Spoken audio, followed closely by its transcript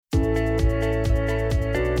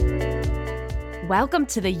Welcome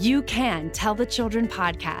to the You Can Tell the Children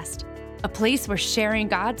podcast, a place where sharing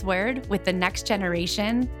God's word with the next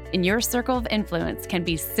generation in your circle of influence can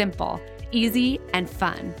be simple, easy, and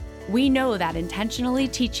fun. We know that intentionally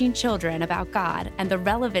teaching children about God and the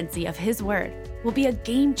relevancy of His word will be a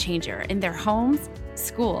game changer in their homes,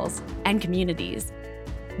 schools, and communities.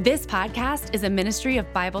 This podcast is a ministry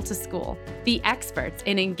of Bible to School, the experts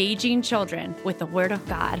in engaging children with the Word of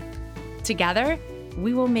God. Together,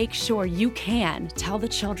 we will make sure you can tell the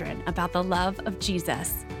children about the love of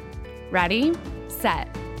Jesus. Ready, set,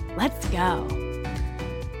 let's go.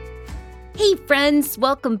 Hey friends,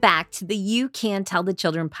 welcome back to the You Can Tell the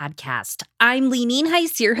Children podcast. I'm Leanine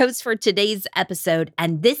Heiss, your host for today's episode,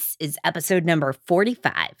 and this is episode number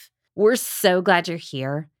 45. We're so glad you're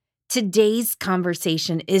here. Today's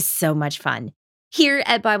conversation is so much fun. Here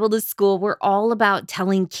at Bible to School, we're all about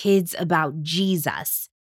telling kids about Jesus.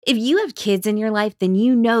 If you have kids in your life, then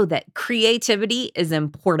you know that creativity is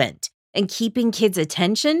important, and keeping kids'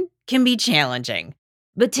 attention can be challenging.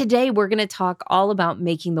 But today, we're going to talk all about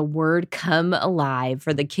making the word come alive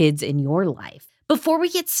for the kids in your life. Before we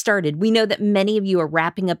get started, we know that many of you are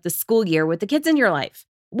wrapping up the school year with the kids in your life.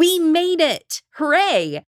 We made it!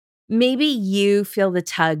 Hooray! Maybe you feel the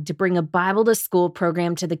tug to bring a Bible to School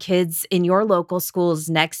program to the kids in your local schools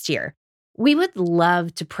next year. We would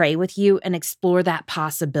love to pray with you and explore that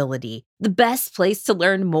possibility. The best place to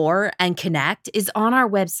learn more and connect is on our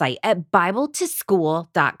website at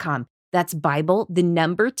BibleToSchool.com. That's Bible, the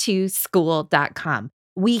number 2, school.com.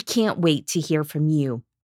 We can't wait to hear from you.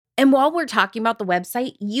 And while we're talking about the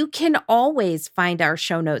website, you can always find our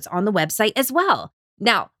show notes on the website as well.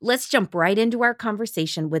 Now, let's jump right into our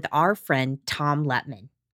conversation with our friend, Tom Luttmann.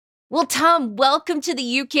 Well, Tom, welcome to the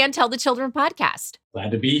You Can Tell the Children podcast.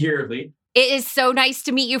 Glad to be here, Lee. It is so nice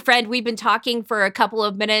to meet you, friend. We've been talking for a couple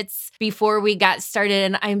of minutes before we got started,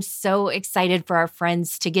 and I'm so excited for our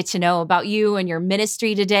friends to get to know about you and your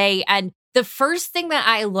ministry today. And the first thing that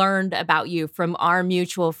I learned about you from our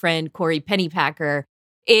mutual friend, Corey Pennypacker,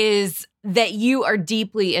 is that you are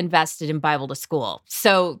deeply invested in Bible to School.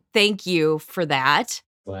 So thank you for that.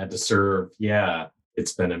 Glad to serve. Yeah,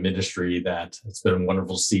 it's been a ministry that it's been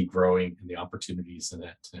wonderful to see growing and the opportunities in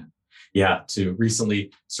it. And to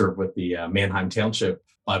recently serve with the Manheim Township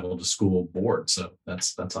Bible to School board. So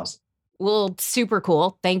that's awesome. Well, super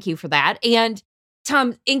cool. Thank you for that. And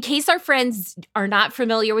Tom, in case our friends are not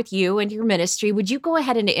familiar with you and your ministry, would you go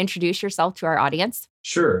ahead and introduce yourself to our audience?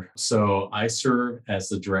 Sure. So I serve as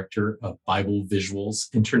the director of Bible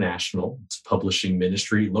Visuals International. It's a publishing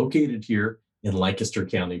ministry located here in Lancaster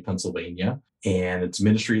County, Pennsylvania. And it's a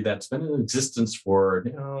ministry that's been in existence for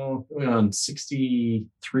going on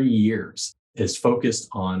 63 years. Is focused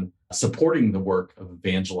on supporting the work of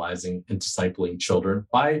evangelizing and discipling children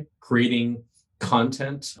by creating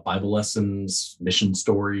content, Bible lessons, mission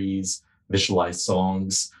stories, visualized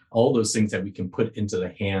songs, all those things that we can put into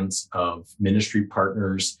the hands of ministry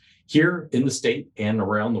partners here in the state and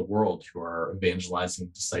around the world who are evangelizing,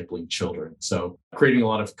 discipling children. So creating a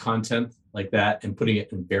lot of content like that and putting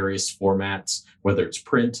it in various formats, whether it's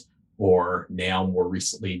print or now more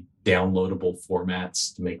recently downloadable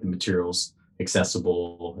formats to make the materials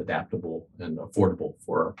accessible, adaptable, and affordable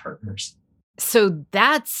for our partners. So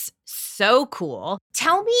that's so cool.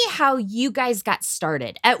 Tell me how you guys got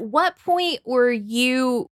started. At what point were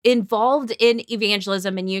you involved in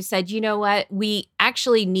evangelism and you said, you know what, we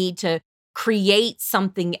actually need to create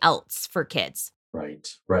something else for kids?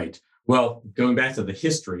 Right. Well, going back to the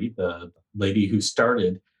history, the lady who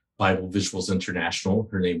started Bible Visuals International,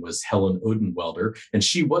 her name was Helen Odenwelder, and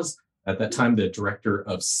she was at that time the director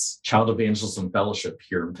of Child Evangelism Fellowship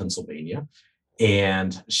here in Pennsylvania.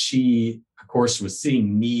 And she, of course, was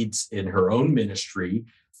seeing needs in her own ministry.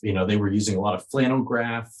 You know, they were using a lot of flannel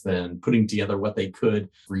graph and putting together what they could,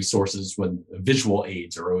 resources when visual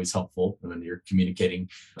aids are always helpful when you're communicating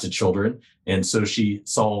to children. And so she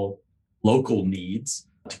saw local needs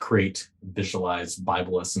to create visualized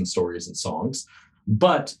Bible lesson stories and songs.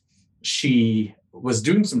 But she was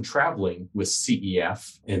doing some traveling with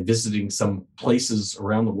CEF and visiting some places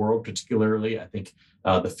around the world, particularly, I think,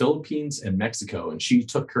 the Philippines and Mexico. And she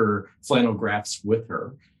took her flannel graphs with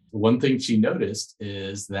her. One thing she noticed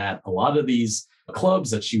is that a lot of these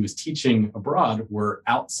clubs that she was teaching abroad were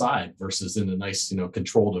outside versus in a nice,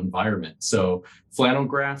 controlled environment. So flannel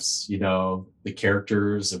graphs, the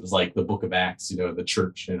characters, it was like the Book of Acts, the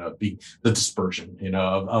church, being the dispersion,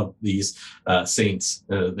 of these saints.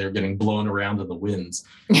 They're getting blown around in the winds.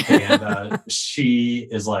 And she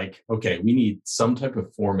is like, okay, we need some type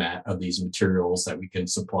of format of these materials that we can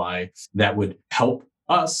supply that would help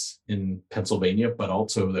us in Pennsylvania, but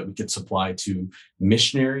also that we could supply to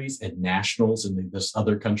missionaries and nationals in this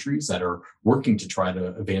other countries that are working to try to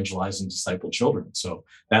evangelize and disciple children. So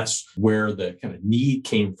that's where the kind of need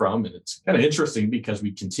came from. And it's kind of interesting because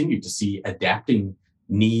we continue to see adapting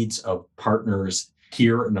needs of partners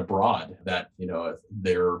here and abroad that,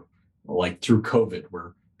 they're like through COVID,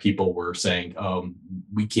 where people were saying,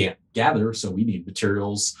 we can't gather, so we need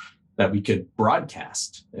materials that we could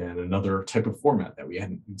broadcast in another type of format that we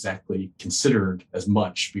hadn't exactly considered as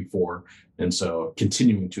much before. And so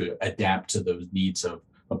continuing to adapt to those needs of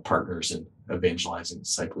partners in evangelizing,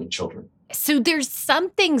 discipling children. So there's some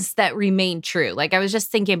things that remain true. Like I was just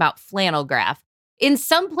thinking about flannel graph. In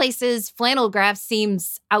some places, flannel graph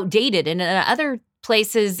seems outdated. And in other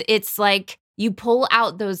places, it's like you pull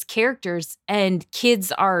out those characters and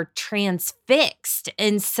kids are transfixed.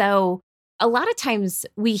 And so a lot of times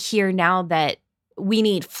we hear now that we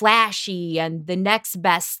need flashy and the next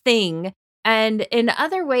best thing. And in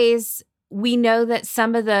other ways, we know that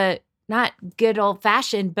some of the not good old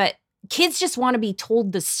fashioned, but kids just want to be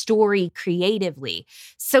told the story creatively.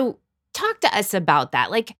 So talk to us about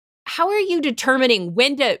that. Like, how are you determining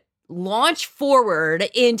when to launch forward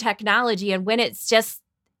in technology and when it's just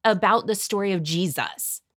about the story of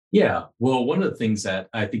Jesus? Yeah. Well, one of the things that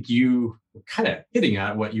I think you were kind of hitting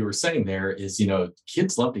at what you were saying there is,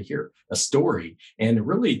 kids love to hear a story, and it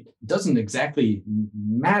really doesn't exactly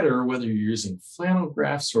matter whether you're using flannel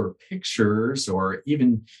graphs or pictures or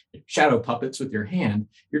even shadow puppets with your hand.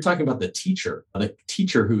 You're talking about the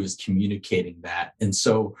teacher who is communicating that. And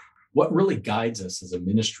so what really guides us as a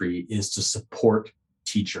ministry is to support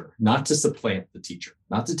teacher, not to supplant the teacher,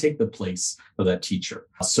 not to take the place of that teacher.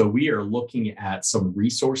 So we are looking at some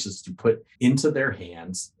resources to put into their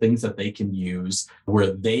hands, things that they can use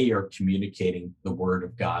where they are communicating the word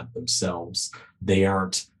of God themselves. They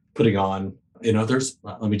aren't putting on,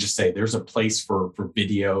 let me just say, there's a place for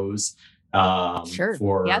videos, Sure.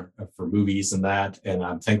 for movies and that. And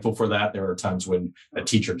I'm thankful for that. There are times when a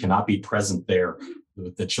teacher cannot be present there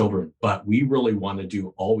with the children, but we really want to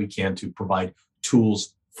do all we can to provide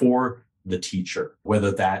tools for the teacher, whether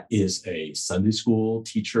that is a Sunday school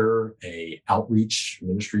teacher, a outreach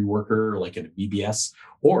ministry worker like at a VBS,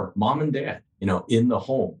 or mom and dad, in the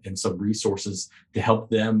home, and some resources to help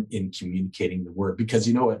them in communicating the word. Because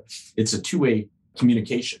it's a two-way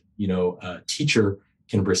communication. A teacher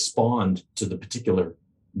can respond to the particular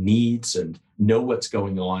needs and know what's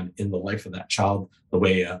going on in the life of that child the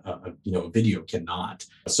way a video cannot.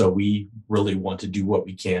 So we really want to do what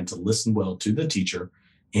we can to listen well to the teacher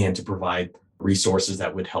and to provide resources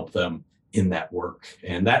that would help them in that work.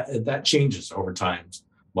 And that changes over time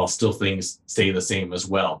while still things stay the same as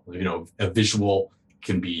well. A visual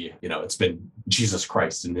can be, it's been Jesus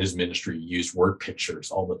Christ in his ministry used word pictures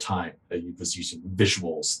all the time. He was using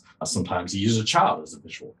visuals. Sometimes he used a child as a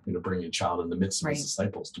visual, bringing a child in the midst of his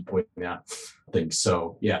disciples to point out things.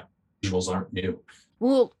 So yeah, visuals aren't new.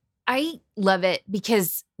 Well, I love it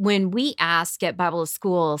because when we ask at Bible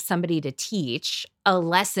School somebody to teach a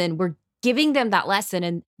lesson, we're giving them that lesson.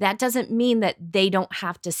 And that doesn't mean that they don't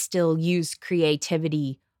have to still use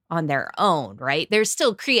creativity on their own, right? There's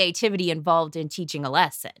still creativity involved in teaching a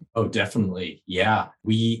lesson. Oh, definitely. Yeah.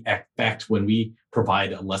 We, in fact, when we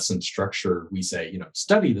provide a lesson structure, we say,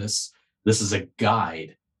 study this. This is a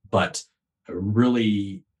guide, but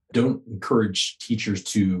really don't encourage teachers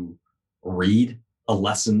to read a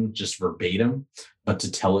lesson just verbatim, but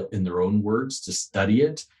to tell it in their own words, to study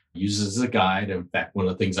it, use it as a guide. In fact, one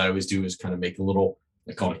of the things I always do is kind of make a little,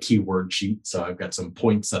 I call it a keyword sheet. So I've got some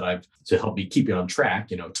points that to help me keep it on track.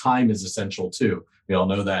 Time is essential too. We all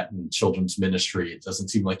know that in children's ministry, it doesn't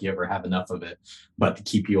seem like you ever have enough of it, but to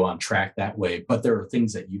keep you on track that way. But there are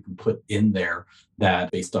things that you can put in there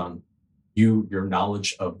that based on your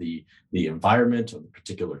knowledge of the environment of the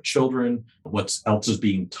particular children, what else is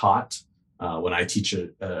being taught. When I teach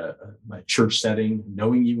my church setting,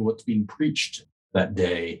 knowing even what's being preached that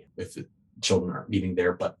day, if children aren't meeting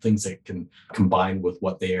there, but things that can combine with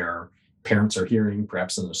what parents are hearing,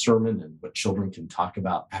 perhaps in a sermon, and what children can talk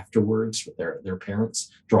about afterwards with their parents,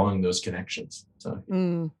 drawing those connections.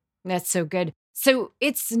 So that's so good. So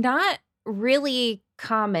it's not really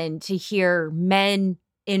common to hear men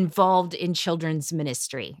involved in children's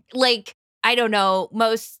ministry. Like, I don't know,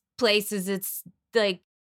 most places it's like,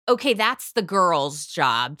 okay, that's the girl's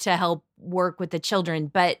job to help work with the children.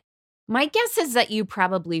 But my guess is that you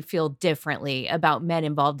probably feel differently about men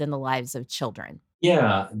involved in the lives of children.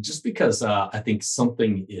 Yeah, just because I think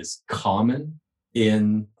something is common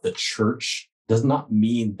in the church does not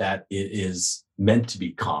mean that it is meant to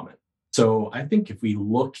be common. So I think if we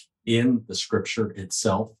look in the scripture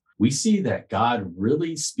itself, we see that God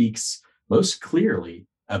really speaks most clearly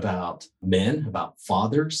about men, about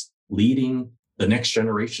fathers leading the next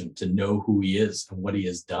generation to know who he is and what he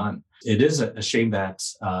has done. It is a shame that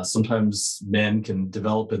sometimes men can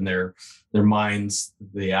develop in their minds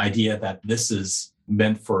the idea that this is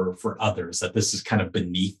meant for others, that this is kind of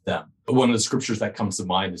beneath them. But one of the scriptures that comes to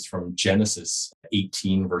mind is from Genesis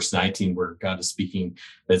 18, verse 19, where God is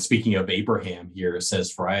speaking of Abraham here. It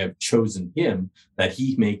says, "For I have chosen him that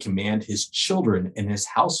he may command his children and his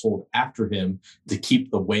household after him to keep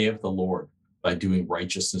the way of the Lord by doing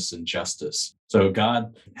righteousness and justice." So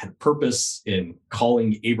God had purpose in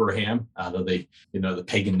calling Abraham out of the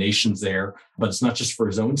pagan nations there, but it's not just for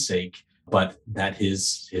his own sake, but that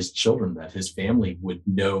his children, that his family would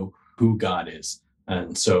know who God is.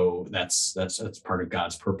 And so that's part of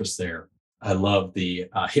God's purpose there. I love the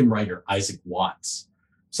hymn writer Isaac Watts,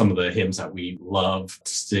 some of the hymns that we love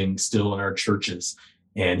to sing still in our churches.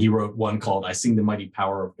 And he wrote one called "I Sing the Mighty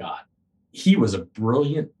Power of God." He was a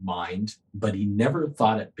brilliant mind, but he never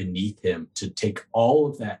thought it beneath him to take all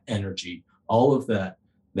of that energy, all of that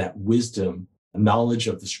wisdom, knowledge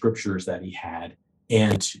of the scriptures that he had,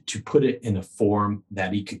 and to put it in a form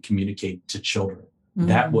that he could communicate to children. Mm-hmm.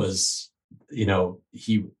 That was,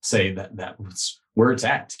 he would say that was where it's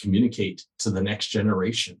at, to communicate to the next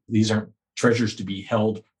generation. These aren't treasures to be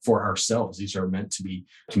held for ourselves. These are meant to be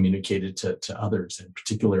communicated to others, and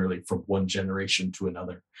particularly from one generation to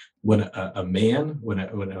another. When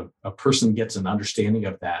a person gets an understanding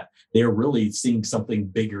of that, they're really seeing something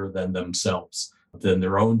bigger than themselves, than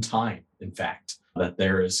their own time, in fact, that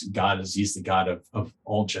he's the God of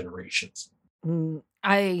all generations.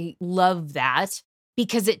 I love that,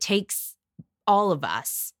 because it takes all of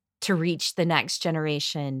us to reach the next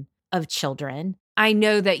generation of children. I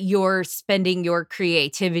know that you're spending your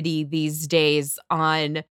creativity these days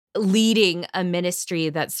on leading a ministry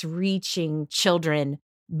that's reaching children,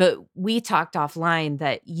 but we talked offline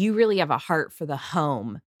that you really have a heart for the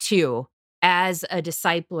home too, as a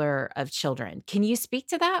discipler of children. Can you speak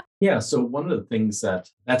to that? Yeah, so one of the things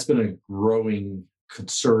that's been a growing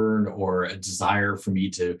concern or a desire for me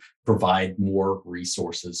to provide more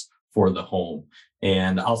resources for the home.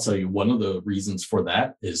 And I'll tell you, one of the reasons for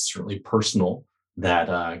that is certainly personal, that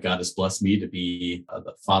God has blessed me to be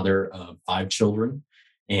the father of 5 children.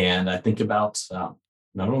 And I think about not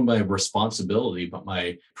only my responsibility, but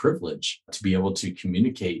my privilege to be able to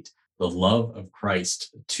communicate the love of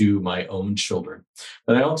Christ to my own children.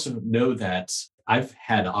 But I also know that I've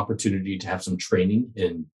had opportunity to have some training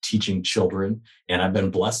in teaching children, and I've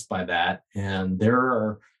been blessed by that. And there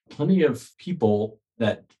are plenty of people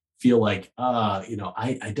that feel like,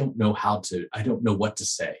 I don't know what to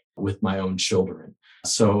say with my own children.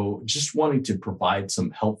 So just wanting to provide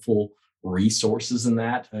some helpful resources in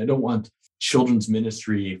that. I don't want children's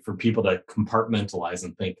ministry for people to compartmentalize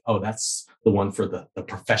and think, oh, that's the one for the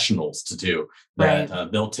professionals to do, that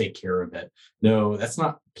right. They'll take care of it. No, that's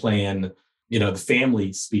not plan. The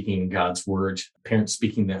family speaking God's word, parents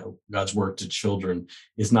speaking God's word to children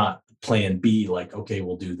is not plan B, like, okay,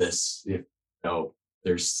 we'll do this if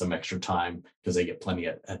there's some extra time because they get plenty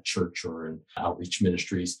at church or in outreach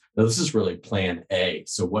ministries. Now, this is really plan A.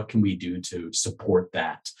 So what can we do to support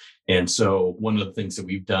that? And so one of the things that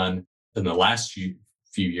we've done in the last few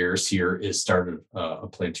years here is started a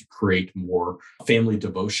plan to create more family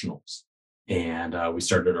devotionals. And we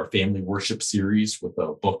started our family worship series with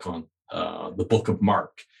a book on the book of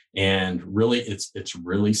Mark. And really, it's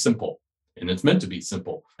really simple. And it's meant to be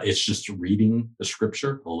simple. It's just reading the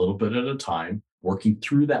scripture a little bit at a time, working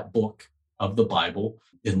through that book of the Bible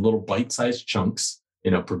in little bite-sized chunks,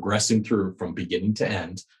 progressing through from beginning to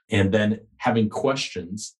end, and then having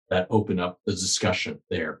questions that open up the discussion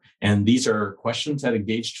there. And these are questions that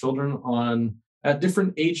engage children at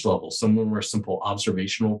different age levels. Some of them are simple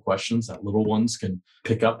observational questions that little ones can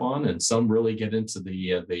pick up on, and some really get into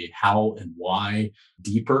the how and why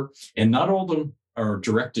deeper. And not all of them are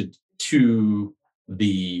directed to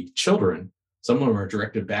the children. Some of them are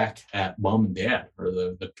directed back at mom and dad, or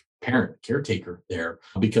the parent caretaker there,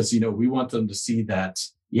 because, we want them to see that,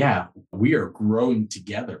 we are growing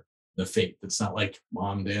together the faith. It's not like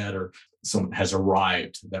mom, dad, or someone has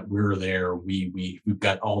arrived, that we're there. We've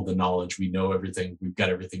got all the knowledge. We know everything. We've got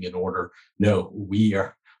everything in order. No, we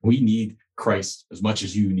need Christ as much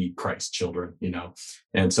as you need Christ, children,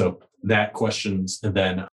 And so that questions, and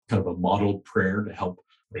then kind of a modeled prayer to help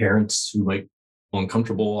parents who might feel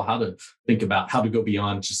uncomfortable, how to think about how to go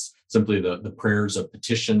beyond just simply the prayers of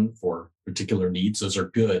petition for particular needs. Those are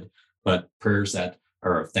good, but prayers that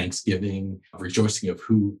are of thanksgiving, rejoicing of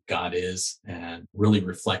who God is, and really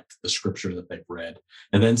reflect the scripture that they've read.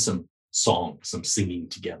 And then some song, some singing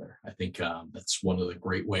together. I think that's one of the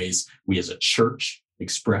great ways we as a church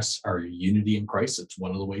express our unity in Christ. It's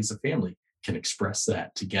one of the ways a family can express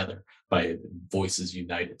that together by voices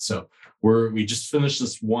united. So we just finished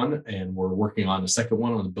this one, and we're working on a second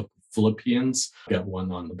one on the book of Philippians. We've got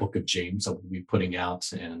one on the book of James that we'll be putting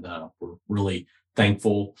out, and we're really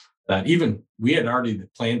thankful that even we had already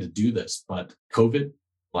planned to do this, but COVID,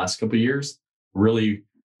 last couple of years, really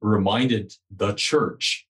reminded the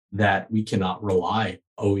church that we cannot rely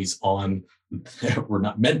always on, we're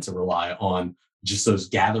not meant to rely on just those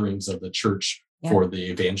gatherings of the church for the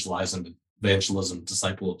evangelism,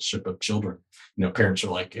 discipleship of children. Parents are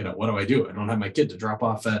like, what do I do? I don't have my kid to drop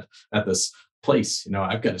off at this place.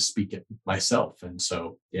 I've got to speak it myself. And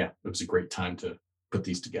so, it was a great time to put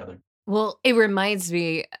these together. Well, it reminds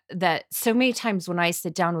me that so many times when I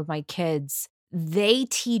sit down with my kids, they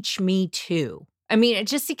teach me too. I mean,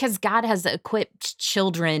 just because God has equipped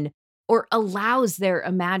children or allows their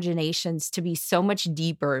imaginations to be so much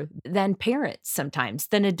deeper than parents sometimes,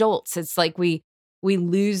 than adults. It's like we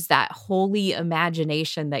lose that holy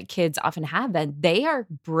imagination that kids often have. And they are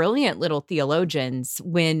brilliant little theologians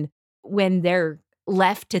when they're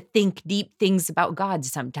left to think deep things about God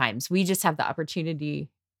sometimes. We just have the opportunity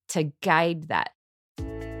to guide that.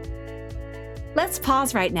 Let's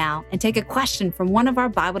pause right now and take a question from one of our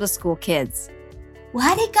Bible to School kids.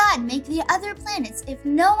 Why did God make the other planets if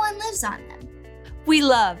no one lives on them? We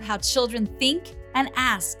love how children think and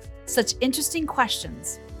ask such interesting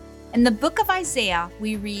questions. In the book of Isaiah,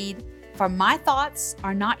 we read, "For my thoughts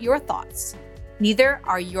are not your thoughts, neither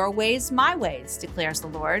are your ways my ways, declares the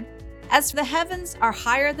Lord. As the heavens are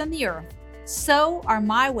higher than the earth, so are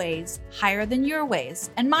my ways higher than your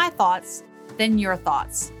ways, and my thoughts than your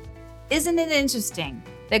thoughts." Isn't it interesting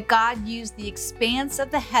that God used the expanse of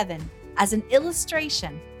the heaven as an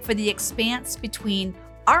illustration for the expanse between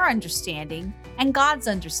our understanding and God's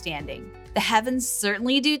understanding? The heavens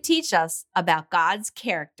certainly do teach us about God's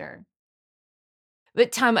character.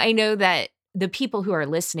 But Tom, I know that the people who are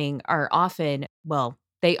listening are often,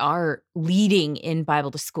 they are leading in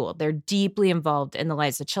Bible to School. They're deeply involved in the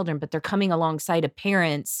lives of children, but they're coming alongside of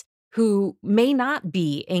parents who may not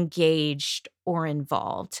be engaged or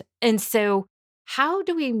involved. And so how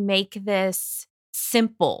do we make this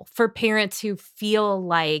simple for parents who feel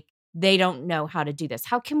like they don't know how to do this?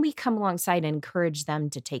 How can we come alongside and encourage them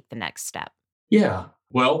to take the next step? Yeah.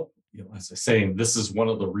 Well, as I say, this is one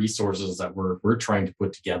of the resources that we're trying to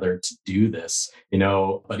put together to do this,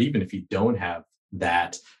 but even if you don't have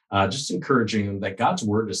that, just encouraging them that God's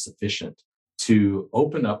word is sufficient to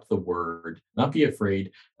open up the word, not be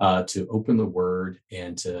afraid to open the word,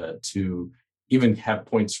 and to even have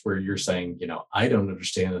points where you're saying, I don't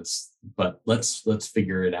understand this, but let's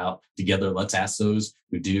figure it out together. Let's ask those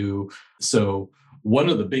who do. So one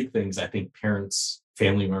of the big things I think parents,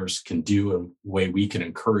 family members can do, and the way we can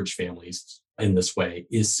encourage families in this way,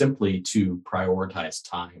 is simply to prioritize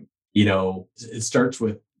time. It starts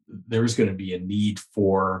with, there's going to be a need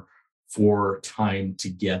for time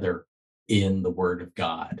together in the Word of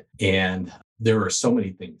God. And there are so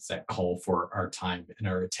many things that call for our time and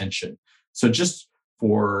our attention. So just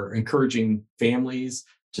for encouraging families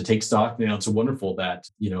to take stock. It's wonderful that,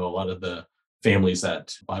 a lot of the families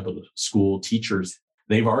at Bible school teachers,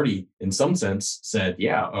 they've already, in some sense, said,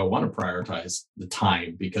 I want to prioritize the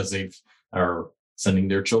time because they are sending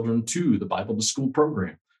their children to the Bible to School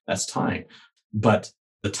program. That's time. But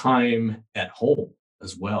the time at home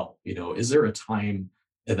as well, is there a time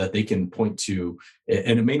that they can point to?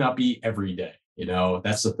 And it may not be every day,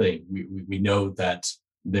 that's the thing. We know that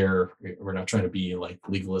we're not trying to be like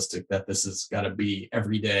legalistic that this has got to be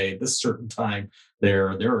every day, this certain time.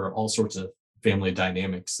 There are all sorts of family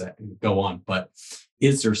dynamics that go on, but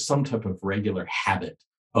is there some type of regular habit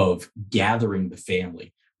of gathering the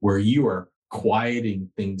family where you are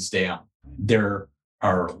quieting things down? There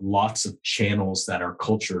are lots of channels that our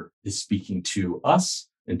culture is speaking to us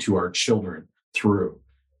and to our children through.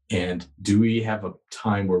 And do we have a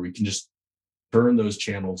time where we can just turn those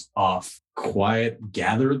channels off, quiet,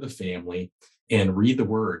 gather the family, and read the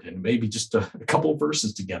word, and maybe just a couple of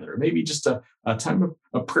verses together, maybe just a time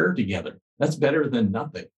of prayer together? That's better than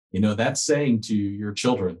nothing. That's saying to your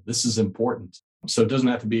children, this is important. So it doesn't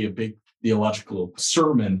have to be a big theological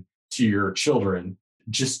sermon to your children,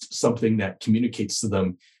 just something that communicates to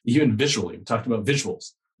them, even visually. We talked about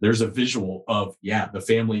visuals. There's a visual of, the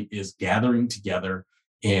family is gathering together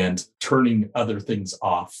and turning other things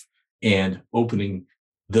off and opening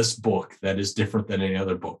this book that is different than any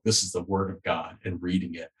other book. This is the Word of God, and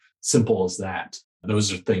reading it. Simple as that.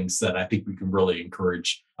 Those are things that I think we can really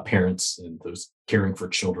encourage parents and those caring for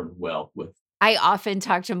children well with. I often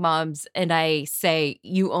talk to moms and I say,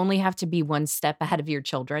 you only have to be one step ahead of your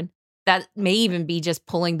children. That may even be just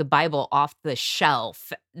pulling the Bible off the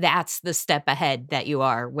shelf. That's the step ahead that you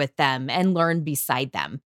are with them and learn beside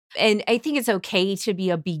them. And I think it's okay to be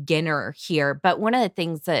a beginner here. But one of the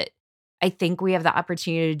things that I think we have the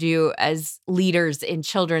opportunity to do as leaders in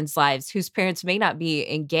children's lives whose parents may not be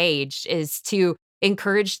engaged is to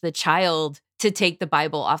encourage the child to take the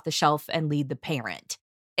Bible off the shelf and lead the parent.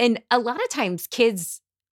 And a lot of times kids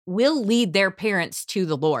will lead their parents to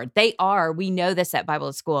the Lord. We know this at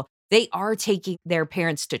Bible school, they are taking their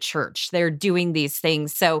parents to church. They're doing these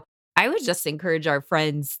things. So I would just encourage our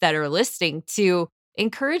friends that are listening to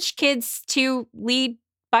encourage kids to lead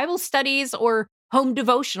Bible studies or home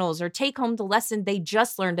devotionals or take home the lesson they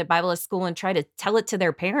just learned at Bible school and try to tell it to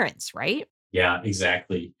their parents, right? Yeah,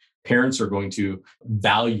 exactly. Parents are going to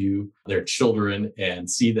value their children and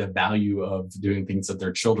see the value of doing things that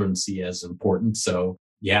their children see as important. So,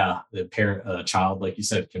 yeah, the parent, child, like you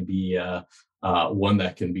said, can be one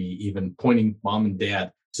that can be even pointing mom and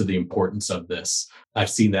dad to the importance of this.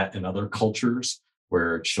 I've seen that in other cultures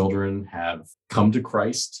where children have come to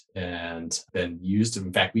Christ and been used.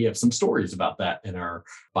 In fact, we have some stories about that in our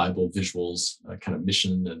Bible visuals kind of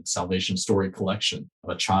mission and salvation story collection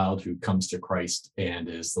of a child who comes to Christ and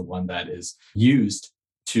is the one that is used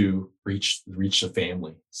to reach the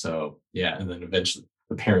family. So yeah, and then eventually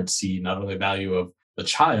the parents see not only the value of the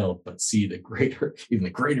child, but see even the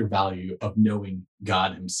greater value of knowing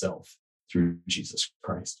God himself through Jesus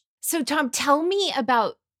Christ. So, Tom, tell me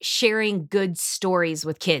about sharing good stories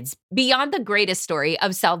with kids beyond the greatest story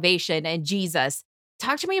of salvation and Jesus.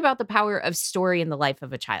 Talk to me about the power of story in the life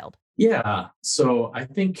of a child. Yeah. So I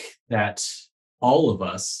think that all of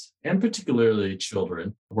us, and particularly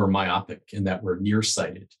children, we're myopic in that we're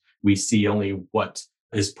nearsighted. We see only what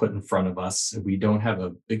is put in front of us. We don't have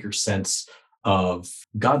a bigger sense of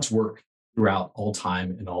God's work throughout all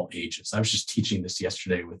time and all ages. I was just teaching this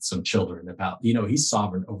yesterday with some children about, he's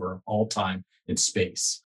sovereign over all time and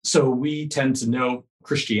space. So we tend to know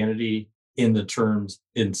Christianity in the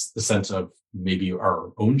sense of maybe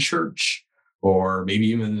our own church, or maybe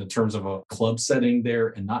even in the terms of a club setting there,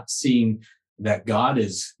 and not seeing that God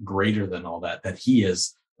is greater than all that, that he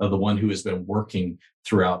is the one who has been working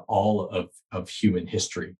throughout all of human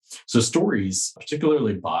history. So stories,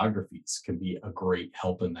 particularly biographies, can be a great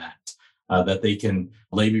help in that they can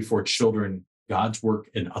lay before children God's work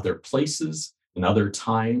in other places, in other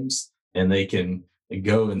times, and they can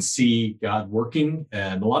go and see God working.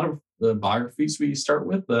 And a lot of the biographies we start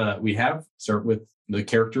with the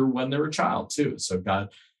character when they're a child too. So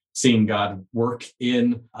seeing God work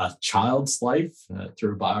in a child's life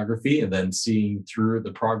through a biography, and then seeing through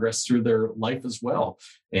the progress through their life as well,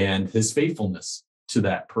 and his faithfulness to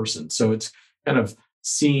that person. So it's kind of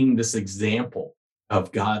seeing this example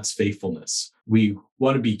of God's faithfulness. We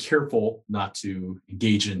want to be careful not to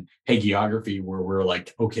engage in hagiography where we're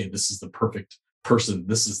like, okay, this is the perfect person.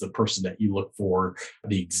 This is the person that you look for,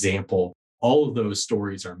 the example. All of those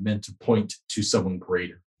stories are meant to point to someone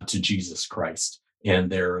greater, to Jesus Christ and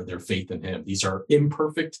their faith in him. These are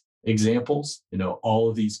imperfect examples. All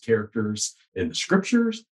of these characters in the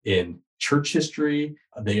scriptures, in church history,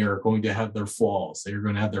 they are going to have their flaws. They're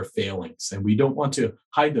going to have their failings. And we don't want to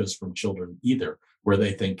hide those from children either, where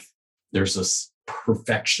they think there's this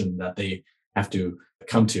perfection that they have to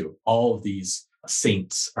come to. All of these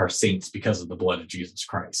saints are saints because of the blood of Jesus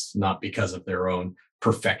Christ, not because of their own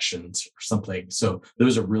perfections or something. So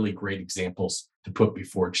those are really great examples to put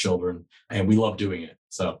before children, and we love doing it.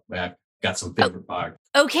 So I've got some favorite biographies.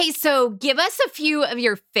 Okay, so give us a few of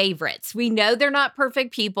your favorites. We know they're not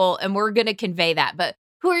perfect people, and we're going to convey that, but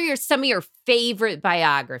who are some of your favorite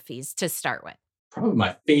biographies to start with? Probably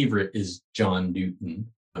my favorite is John Newton,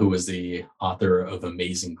 who was the author of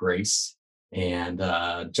Amazing Grace. And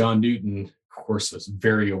John Newton, of course, was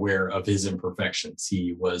very aware of his imperfections.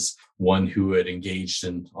 He was one who had engaged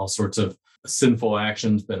in all sorts of sinful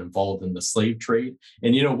actions, been involved in the slave trade.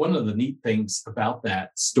 And, one of the neat things about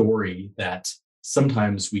that story that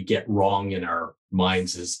sometimes we get wrong in our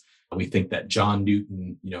minds is we think that John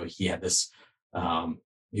Newton, he had this,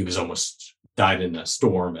 he was almost died in a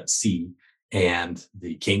storm at sea, and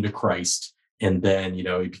he came to Christ. And then, he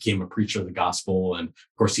became a preacher of the gospel. And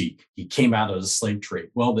of course, he came out of the slave trade.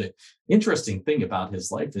 Well, the interesting thing about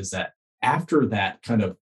his life is that after that kind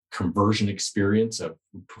of conversion experience of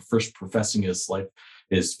first professing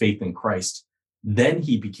his faith in Christ, then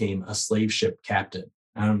he became a slave ship captain.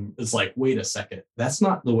 It's like, wait a second, that's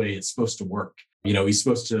not the way it's supposed to work. He's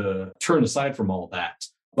supposed to turn aside from all that.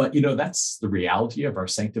 But, that's the reality of our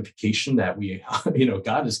sanctification, that we,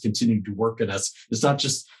 God is continuing to work in us. It's not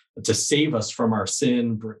just to save us from our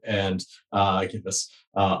sin and give us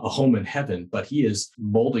a home in heaven, but he is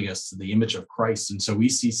molding us to the image of Christ. And so we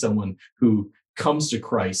see someone who comes to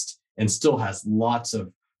Christ and still has lots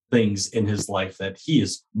of things in his life that he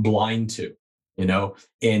is blind to,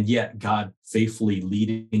 and yet God faithfully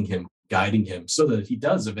leading him, guiding him so that he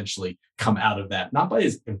does eventually come out of that, not by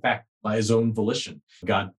by his own volition.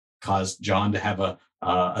 God caused John to have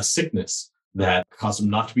a sickness that caused him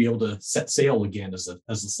not to be able to set sail again as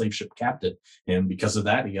a slave ship captain. And because of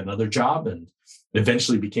that, he got another job and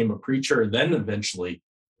eventually became a preacher. And then eventually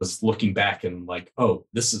was looking back and like, oh,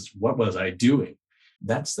 what was I doing?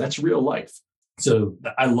 That's real life. So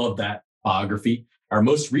I love that biography. Our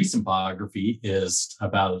most recent biography is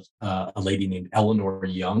about a lady named Eleanor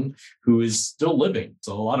Young, who is still living.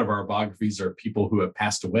 So a lot of our biographies are people who have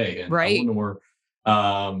passed away. And Right. Eleanor,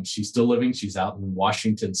 she's still living. She's out in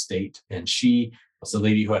Washington State. And she was a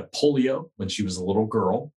lady who had polio when she was a little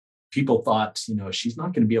girl. People thought, she's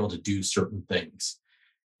not going to be able to do certain things.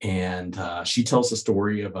 And she tells the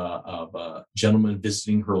story of a gentleman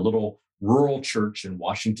visiting her little rural church in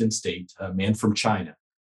Washington State, a man from China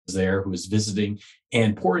was there who was visiting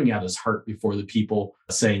and pouring out his heart before the people,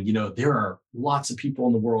 saying, there are lots of people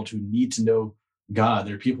in the world who need to know God.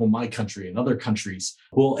 There are people in my country and other countries.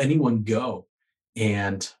 Will anyone go?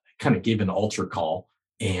 And kind of gave an altar call.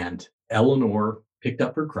 And Eleanor picked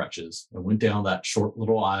up her crutches and went down that short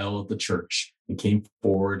little aisle of the church and came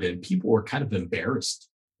forward. And people were kind of embarrassed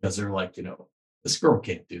because they're like, this girl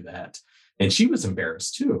can't do that. And she was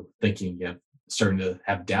embarrassed too, thinking, starting to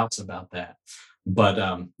have doubts about that.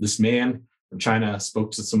 But this man from China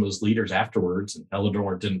spoke to some of those leaders afterwards, and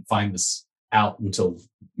Eleanor didn't find this out until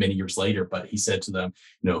many years later, but he said to them,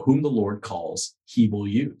 whom the Lord calls, he will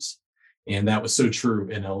use. And that was so true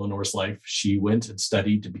in Eleanor's life. She went and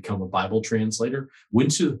studied to become a Bible translator,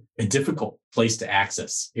 went to a difficult place to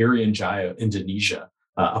access, Irian Jaya, Indonesia,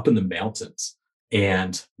 up in the mountains.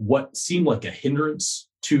 And what seemed like a hindrance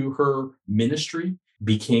to her ministry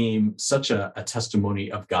became such a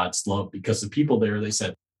testimony of God's love, because the people there, they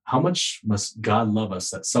said, how much must God love us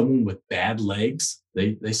that someone with bad legs,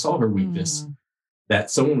 they saw her weakness, that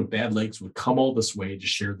someone with bad legs would come all this way to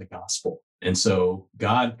share the gospel. And so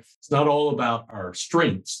God, it's not all about our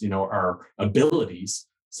strengths, our abilities.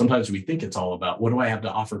 Sometimes we think it's all about, what do I have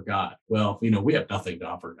to offer God? Well, we have nothing to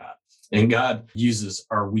offer God. And God uses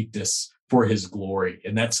our weakness for his glory.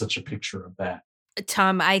 And that's such a picture of that.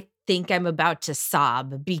 Tom, I think I'm about to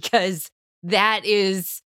sob, because that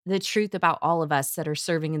is the truth about all of us that are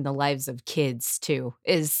serving in the lives of kids too,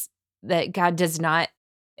 is that God does not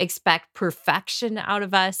expect perfection out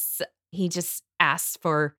of us. He just asks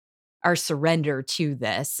for our surrender to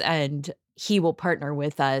this, and he will partner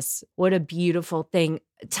with us. What a beautiful thing.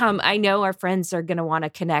 Tom, I know our friends are going to want to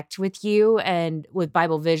connect with you and with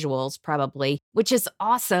Bible Visuals probably, which is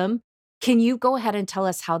awesome. Can you go ahead and tell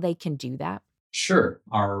us how they can do that? Sure.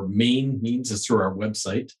 Our main means is through our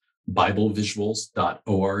website,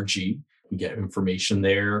 biblevisuals.org. You get information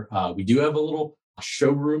there. We do have a little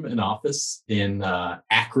showroom and office in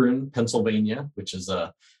Akron, Pennsylvania, which is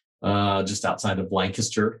just outside of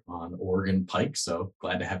Lancaster on Oregon Pike. So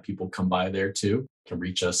glad to have people come by there too. You can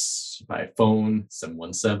reach us by phone,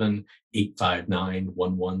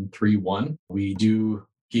 717-859-1131. We do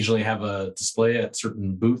occasionally have a display at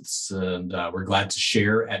certain booths, and we're glad to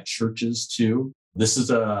share at churches too. This is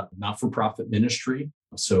a not-for-profit ministry,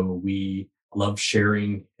 so we love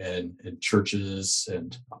sharing in churches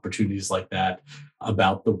and opportunities like that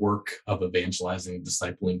about the work of evangelizing and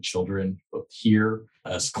discipling children, both here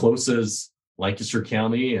as close as Lancaster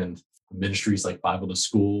County and ministries like Bible to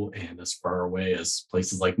School, and as far away as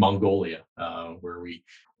places like Mongolia, where we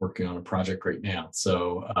working on a project right now.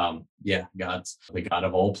 So God's the God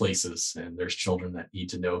of all places, and there's children that need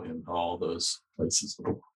to know him in all those places of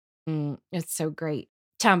the world. It's so great.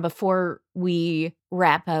 Tom, before we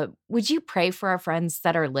wrap up, would you pray for our friends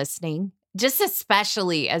that are listening, just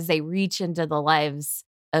especially as they reach into the lives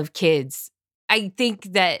of kids? I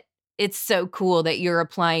think that it's so cool that you're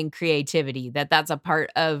applying creativity, that's a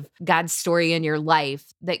part of God's story in your life,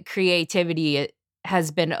 that creativity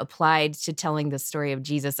has been applied to telling the story of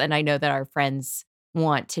Jesus. And I know that our friends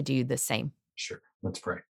want to do the same. Sure. Let's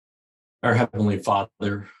pray. Our Heavenly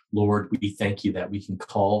Father, Lord, we thank you that we can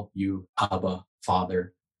call you Abba,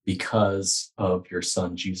 Father, because of your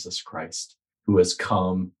Son, Jesus Christ, who has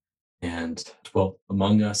come and dwelt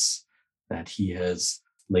among us, that he has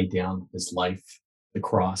laid down his life, the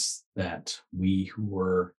cross, that we who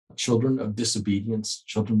were children of disobedience,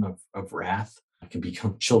 children of wrath, can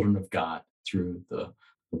become children of God through the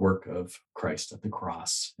work of Christ at the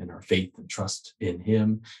cross, and our faith and trust in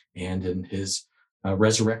him and in his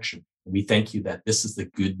resurrection. We thank you that this is the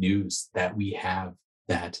good news that we have,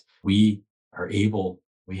 that we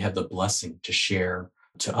have the blessing to share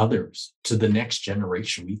to others, to the next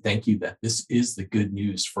generation. We thank you that this is the good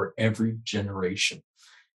news for every generation.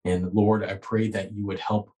 And Lord, I pray that you would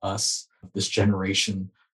help us, this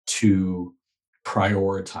generation, to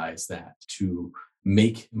prioritize that, to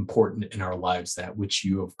make important in our lives that which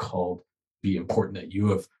you have called be important, that you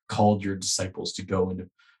have called your disciples to go and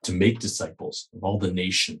to make disciples of all the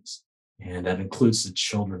nations. And that includes the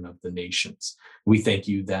children of the nations. We thank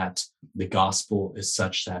you that the gospel is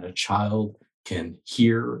such that a child can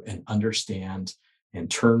hear and understand and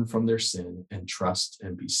turn from their sin and trust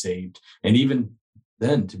and be saved, and even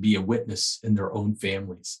then to be a witness in their own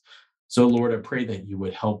families. So, Lord, I pray that you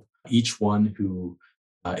would help each one who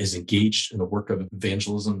is engaged in the work of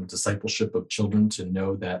evangelism and discipleship of children to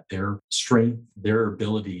know that their strength, their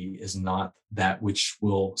ability is not that which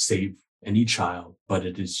will save any child, but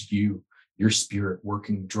it is you, your Spirit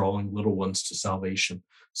working, drawing little ones to salvation.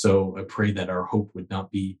 So I pray that our hope would not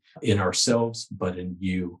be in ourselves, but in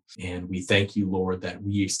you. And we thank you, Lord, that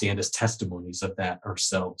we stand as testimonies of that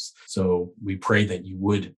ourselves. So we pray that you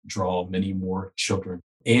would draw many more children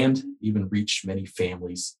and even reach many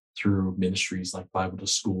families through ministries like Bible to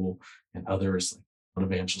School and others like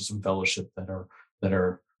Evangelism Fellowship that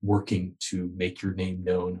are working to make your name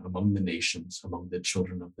known among the nations, among the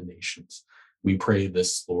children of the nations. We pray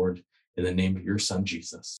this, Lord, in the name of your Son,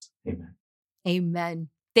 Jesus. Amen. Amen.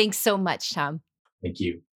 Thanks so much, Tom. Thank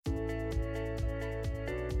you.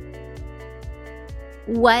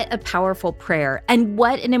 What a powerful prayer, and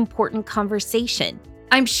what an important conversation.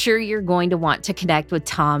 I'm sure you're going to want to connect with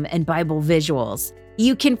Tom and Bible Visuals.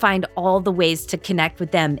 You can find all the ways to connect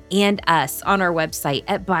with them and us on our website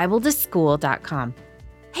at BibleToSchool.com.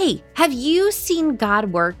 Hey, have you seen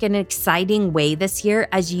God work in an exciting way this year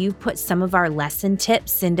as you put some of our lesson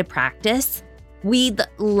tips into practice? We'd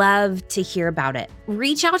love to hear about it.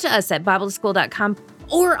 Reach out to us at BibleToSchool.com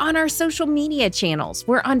or on our social media channels.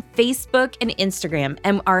 We're on Facebook and Instagram,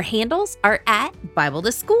 and our handles are at Bible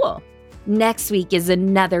to School. Next week is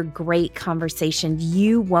another great conversation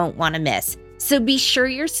you won't want to miss. So be sure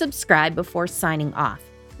you're subscribed before signing off.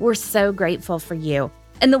 We're so grateful for you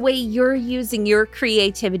and the way you're using your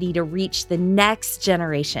creativity to reach the next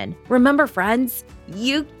generation. Remember, friends,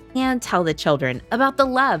 you can tell the children about the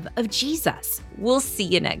love of Jesus. We'll see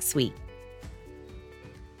you next week.